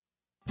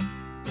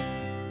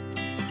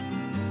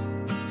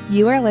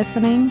You are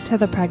listening to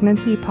the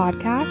Pregnancy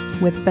Podcast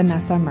with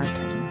Vanessa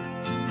Merton.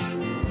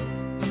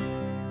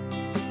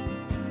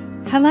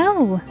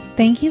 Hello.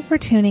 Thank you for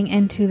tuning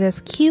into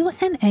this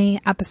Q&A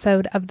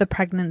episode of the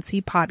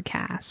Pregnancy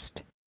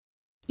Podcast.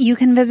 You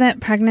can visit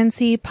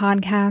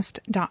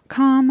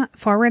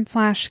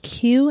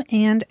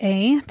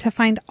pregnancypodcast.com/Q&A to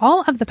find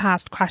all of the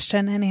past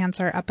question and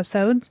answer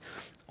episodes,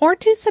 or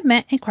to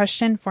submit a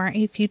question for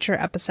a future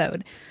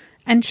episode.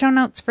 And show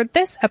notes for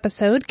this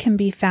episode can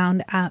be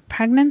found at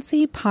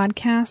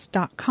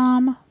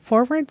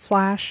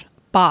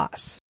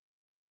pregnancypodcast.com/boss.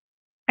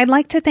 I'd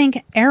like to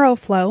thank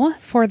Aeroflow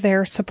for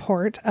their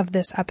support of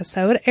this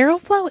episode.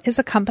 Aeroflow is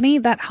a company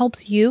that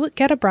helps you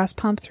get a breast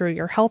pump through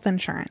your health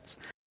insurance.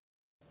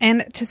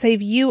 And to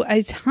save you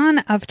a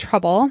ton of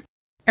trouble,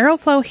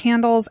 Aeroflow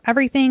handles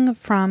everything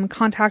from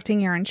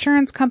contacting your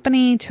insurance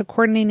company to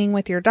coordinating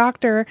with your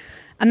doctor,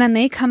 and then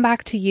they come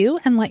back to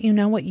you and let you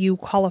know what you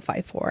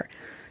qualify for.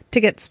 To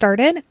get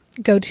started,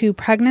 go to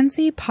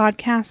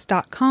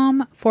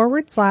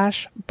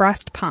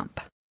pregnancypodcast.com/breast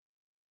pump.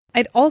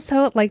 I'd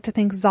also like to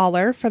thank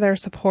Zoller for their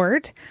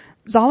support.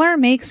 Zoller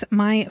makes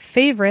my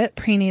favorite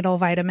prenatal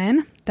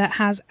vitamin that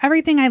has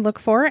everything I look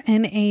for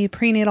in a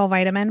prenatal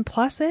vitamin,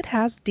 plus it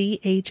has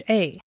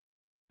DHA.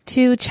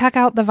 To check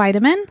out the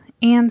vitamin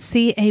and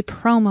see a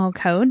promo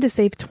code to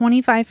save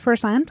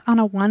 25% on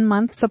a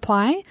 1-month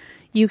supply,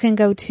 you can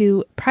go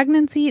to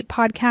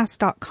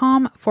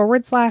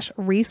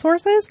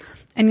pregnancypodcast.com/resources,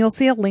 and you'll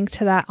see a link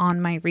to that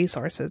on my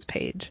resources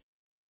page.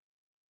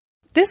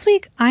 This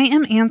week, I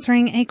am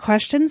answering a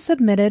question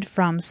submitted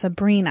from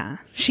Sabrina.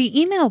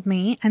 She emailed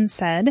me and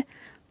said,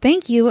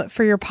 "Thank you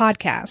for your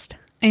podcast.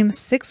 I am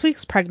 6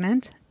 weeks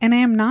pregnant, and I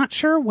am not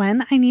sure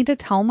when I need to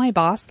tell my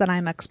boss that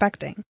I'm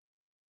expecting.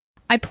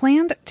 I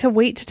planned to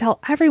wait to tell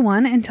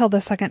everyone until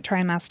the second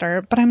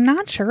trimester, but I'm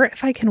not sure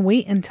if I can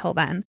wait until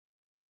then.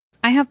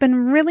 I have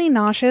been really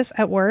nauseous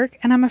at work,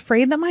 and I'm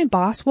afraid that my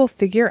boss will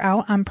figure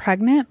out I'm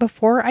pregnant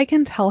before I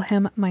can tell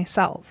him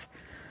myself.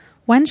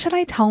 When should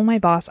I tell my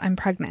boss I'm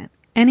pregnant?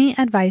 Any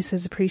advice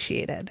is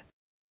appreciated."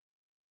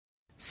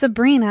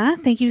 Sabrina,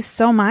 thank you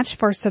so much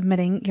for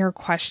submitting your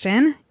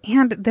question.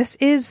 And this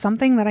is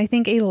something that I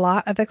think a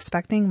lot of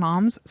expecting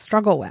moms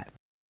struggle with.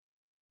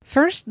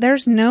 First,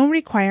 there's no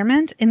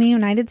requirement in the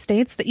United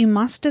States that you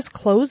must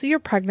disclose your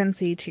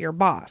pregnancy to your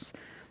boss.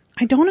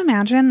 I don't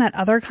imagine that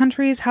other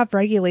countries have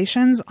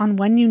regulations on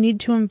when you need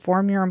to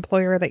inform your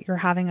employer that you're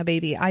having a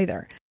baby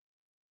either.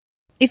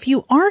 If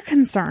you are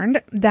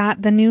concerned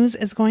that the news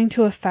is going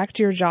to affect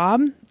your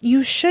job,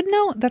 you should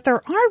know that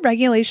there are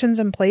regulations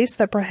in place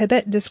that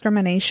prohibit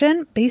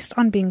discrimination based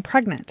on being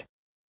pregnant.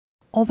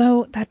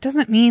 Although that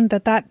doesn't mean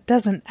that that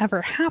doesn't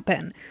ever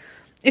happen.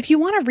 If you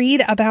want to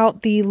read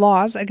about the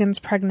laws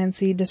against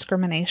pregnancy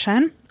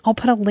discrimination, I'll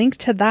put a link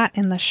to that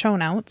in the show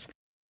notes.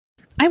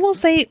 I will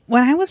say,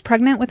 when I was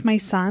pregnant with my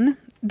son,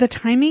 the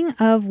timing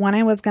of when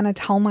I was going to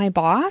tell my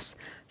boss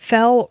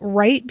fell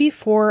right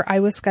before I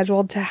was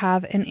scheduled to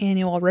have an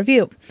annual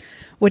review,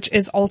 which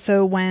is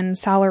also when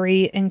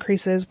salary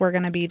increases were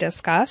going to be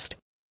discussed.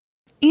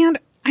 And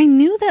I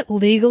knew that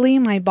legally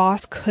my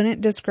boss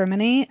couldn't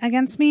discriminate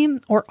against me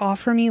or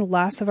offer me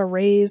less of a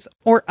raise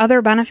or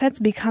other benefits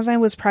because I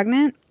was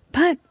pregnant,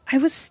 but I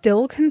was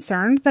still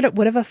concerned that it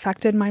would have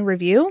affected my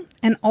review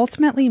and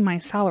ultimately my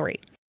salary.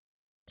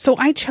 So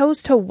I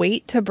chose to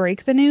wait to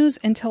break the news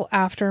until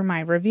after my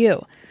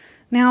review.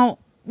 Now,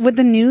 would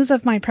the news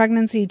of my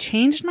pregnancy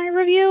change my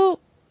review?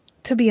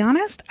 To be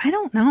honest, I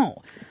don't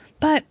know.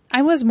 But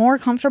I was more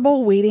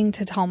comfortable waiting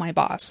to tell my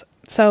boss.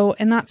 So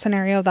in that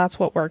scenario, that's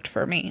what worked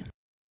for me.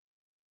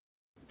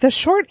 The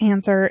short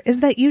answer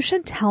is that you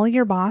should tell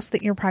your boss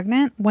that you're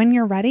pregnant when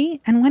you're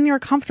ready and when you're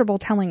comfortable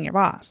telling your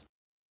boss.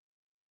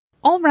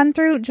 I'll run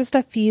through just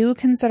a few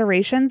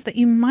considerations that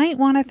you might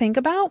want to think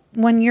about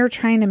when you're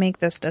trying to make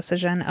this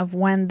decision of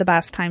when the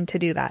best time to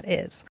do that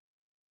is.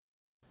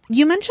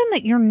 You mentioned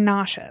that you're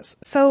nauseous,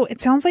 so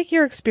it sounds like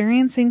you're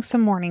experiencing some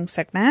morning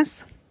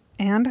sickness.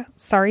 And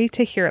sorry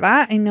to hear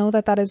that. I know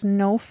that that is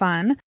no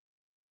fun.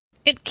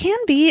 It can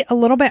be a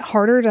little bit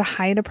harder to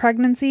hide a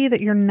pregnancy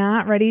that you're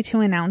not ready to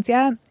announce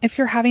yet if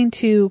you're having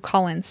to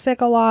call in sick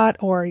a lot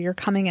or you're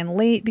coming in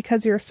late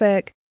because you're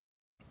sick.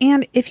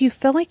 And if you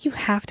feel like you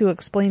have to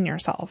explain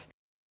yourself.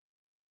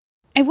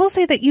 I will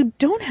say that you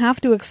don't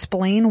have to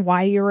explain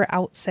why you were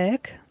out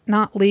sick.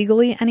 Not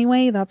legally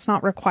anyway, that's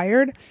not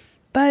required.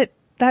 But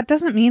that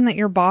doesn't mean that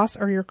your boss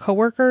or your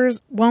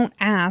coworkers won't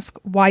ask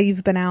why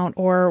you've been out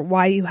or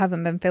why you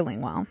haven't been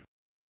feeling well.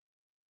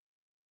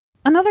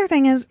 Another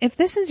thing is, if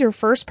this is your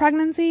first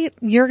pregnancy,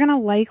 you're going to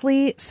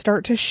likely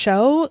start to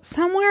show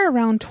somewhere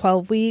around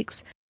 12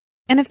 weeks.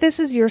 And if this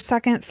is your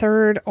second,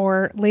 third,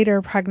 or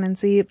later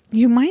pregnancy,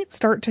 you might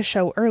start to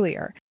show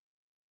earlier.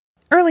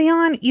 Early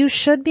on, you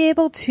should be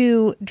able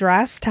to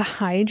dress to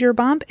hide your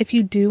bump if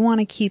you do want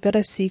to keep it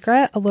a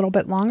secret a little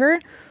bit longer,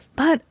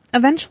 but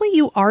eventually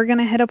you are going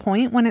to hit a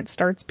point when it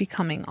starts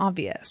becoming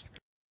obvious.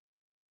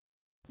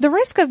 The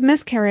risk of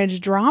miscarriage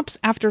drops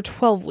after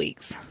 12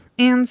 weeks.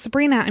 And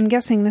Sabrina, I'm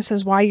guessing this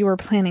is why you were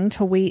planning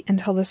to wait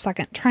until the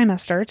second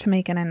trimester to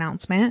make an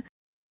announcement.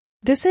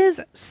 This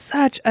is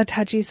such a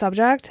touchy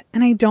subject,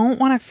 and I don't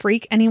want to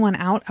freak anyone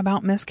out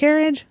about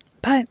miscarriage,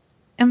 but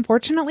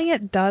unfortunately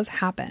it does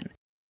happen.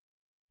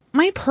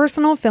 My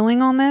personal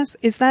feeling on this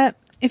is that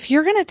if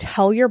you're going to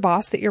tell your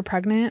boss that you're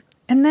pregnant,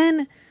 and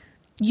then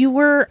you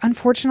were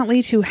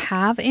unfortunately to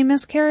have a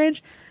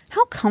miscarriage,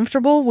 how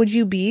comfortable would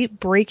you be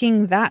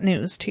breaking that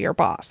news to your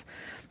boss?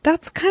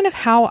 That's kind of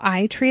how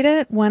I treat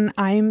it when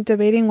I'm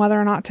debating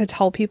whether or not to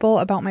tell people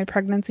about my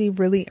pregnancy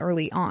really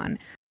early on.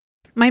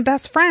 My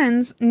best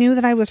friends knew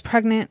that I was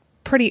pregnant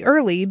pretty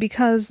early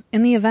because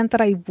in the event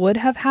that I would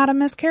have had a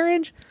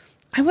miscarriage,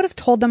 I would have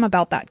told them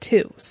about that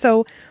too.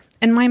 So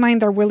in my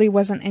mind, there really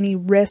wasn't any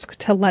risk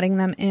to letting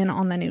them in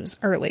on the news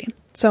early.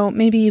 So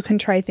maybe you can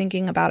try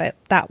thinking about it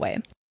that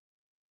way.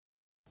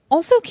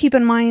 Also keep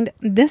in mind,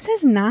 this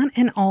is not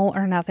an all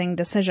or nothing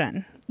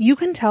decision. You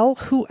can tell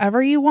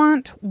whoever you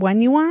want,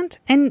 when you want,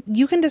 and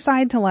you can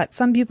decide to let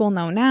some people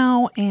know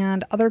now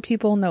and other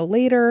people know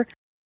later.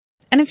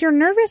 And if you're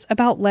nervous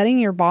about letting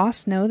your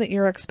boss know that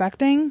you're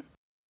expecting,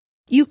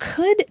 you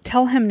could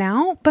tell him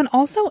now, but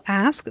also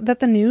ask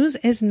that the news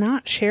is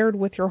not shared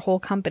with your whole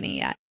company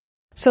yet.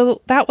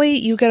 So that way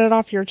you get it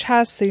off your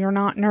chest so you're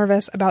not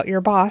nervous about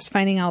your boss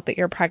finding out that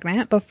you're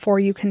pregnant before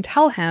you can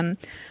tell him,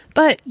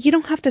 but you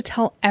don't have to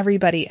tell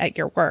everybody at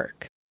your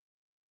work.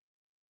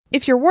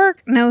 If your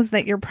work knows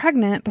that you're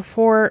pregnant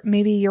before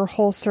maybe your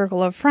whole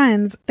circle of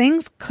friends,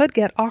 things could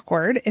get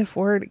awkward if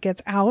word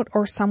gets out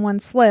or someone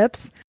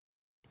slips.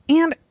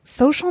 And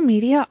social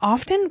media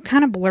often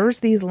kind of blurs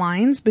these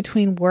lines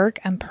between work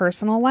and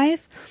personal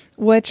life,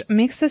 which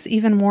makes this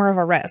even more of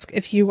a risk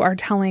if you are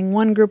telling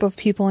one group of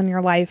people in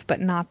your life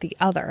but not the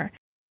other.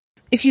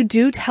 If you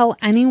do tell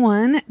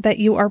anyone that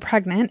you are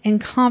pregnant in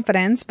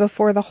confidence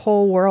before the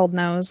whole world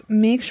knows,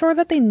 make sure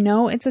that they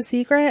know it's a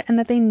secret and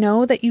that they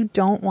know that you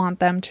don't want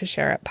them to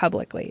share it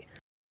publicly.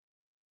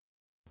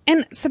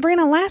 And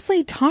Sabrina,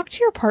 lastly, talk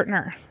to your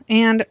partner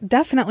and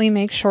definitely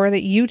make sure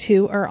that you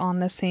two are on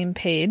the same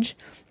page.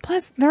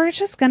 Plus, they're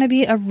just going to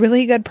be a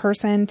really good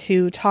person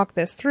to talk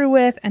this through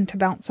with and to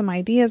bounce some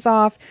ideas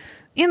off.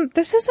 And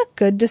this is a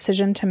good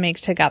decision to make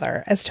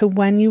together as to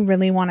when you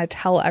really want to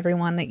tell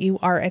everyone that you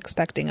are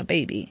expecting a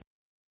baby.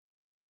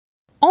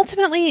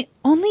 Ultimately,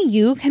 only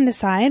you can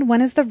decide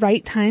when is the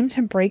right time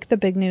to break the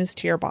big news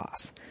to your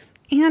boss.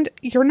 And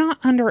you're not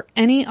under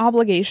any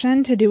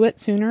obligation to do it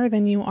sooner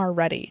than you are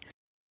ready.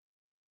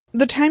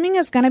 The timing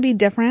is going to be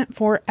different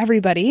for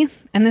everybody,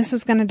 and this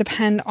is going to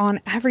depend on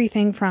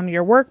everything from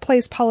your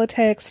workplace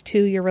politics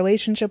to your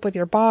relationship with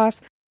your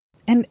boss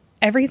and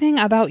everything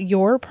about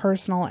your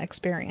personal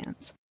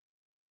experience.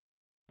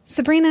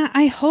 Sabrina,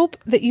 I hope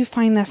that you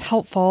find this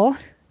helpful.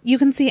 You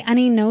can see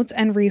any notes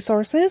and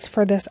resources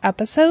for this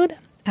episode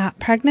at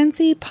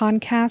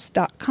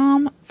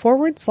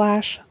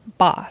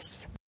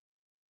pregnancypodcast.com/boss.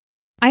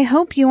 I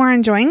hope you are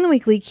enjoying the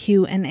weekly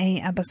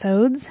Q&A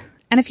episodes.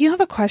 And if you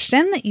have a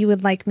question that you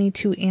would like me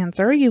to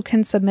answer, you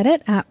can submit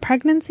it at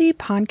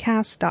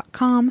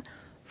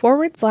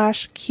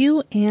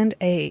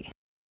pregnancypodcast.com/Q&A.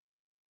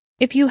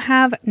 If you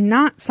have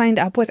not signed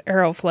up with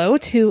Aeroflow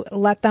to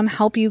let them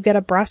help you get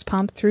a breast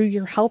pump through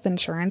your health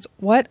insurance,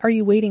 what are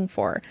you waiting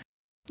for?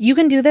 You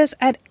can do this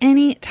at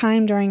any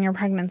time during your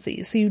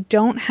pregnancy, so you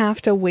don't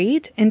have to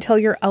wait until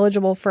you're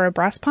eligible for a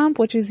breast pump,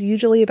 which is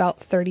usually about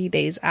 30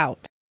 days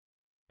out.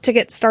 To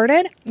get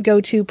started,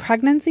 go to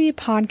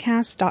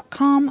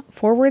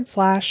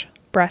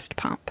pregnancypodcast.com/breast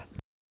pump.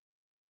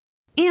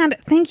 And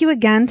thank you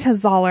again to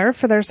Zoller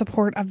for their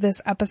support of this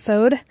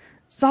episode.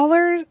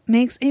 Zoller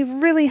makes a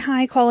really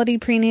high quality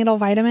prenatal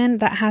vitamin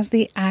that has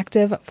the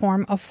active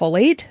form of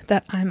folate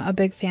that I'm a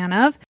big fan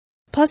of.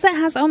 Plus it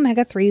has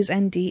omega-3s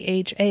and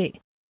DHA.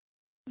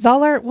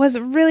 Zoller was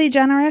really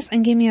generous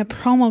and gave me a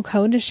promo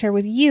code to share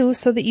with you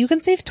so that you can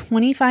save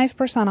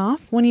 25%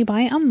 off when you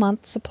buy a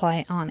month's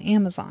supply on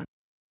Amazon.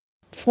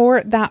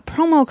 For that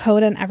promo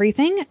code and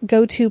everything,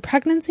 go to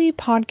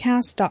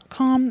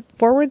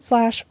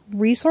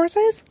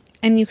pregnancypodcast.com/resources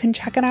and you can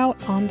check it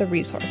out on the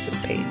resources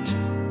page.